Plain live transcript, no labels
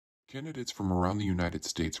Candidates from around the United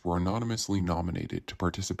States were anonymously nominated to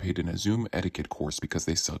participate in a Zoom etiquette course because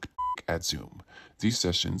they suck at Zoom. These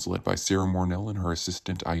sessions, led by Sara Mornell and her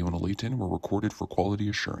assistant Iona Leighton, were recorded for quality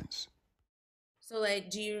assurance. Soleil,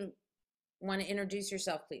 do you want to introduce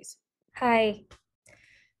yourself, please? Hi.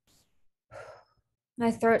 My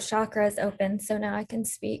throat chakra is open, so now I can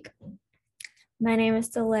speak. My name is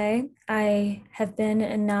Soleil. I have been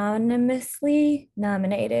anonymously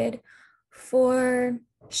nominated for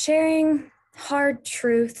sharing hard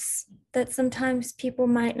truths that sometimes people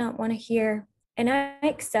might not want to hear. And I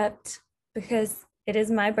accept because it is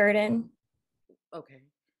my burden. Okay.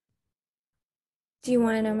 Do you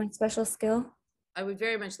want to know my special skill? I would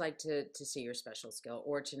very much like to see your special skill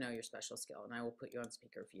or to know your special skill, and I will put you on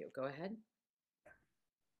speaker for you. Go ahead.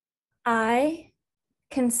 I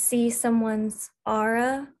can see someone's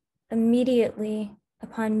aura immediately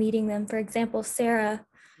upon meeting them. For example, Sara,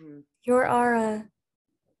 your aura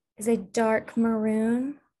is a dark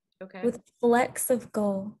maroon with flecks of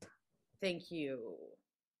gold. Thank you.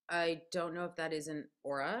 I don't know if that is an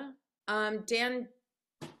aura. Dale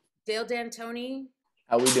D'Antoni.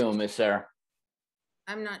 How we doing, Miss Sarah?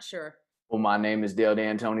 I'm not sure. Well, my name is Dale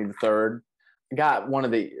D'Antoni III. I got one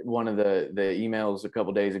of the emails a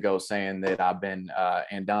couple days ago saying that I've been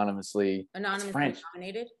anonymously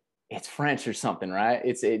nominated. It's French or something, right?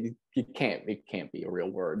 It can't be a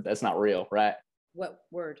real word. That's not real, right? What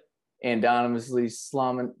word? Anonymously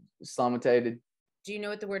Islamitated. Do you know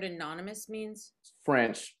what the word anonymous means?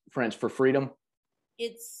 French for freedom.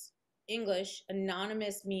 It's English.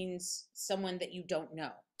 Anonymous means someone that you don't know.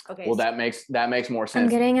 Okay. Well, that makes more sense. I'm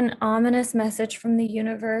getting an ominous message from the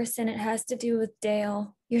universe, and it has to do with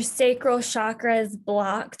Dale. Your sacral chakra is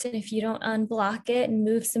blocked, and if you don't unblock it and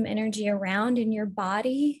move some energy around in your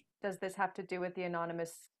body. Does this have to do with the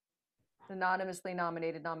anonymously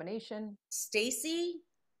nominated nomination? Stacy,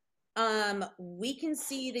 we can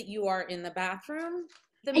see that you are in the bathroom.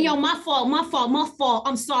 Hey, yo, my fault.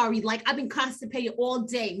 I'm sorry. Like, I've been constipated all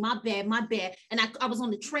day. My bad. And I was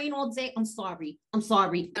on the train all day. I'm sorry. I'm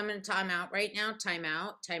going to time out right now. Time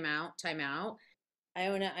out.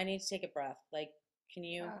 Iona, I need to take a breath. Like, can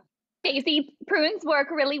you? Stacy, prunes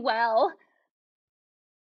work really well.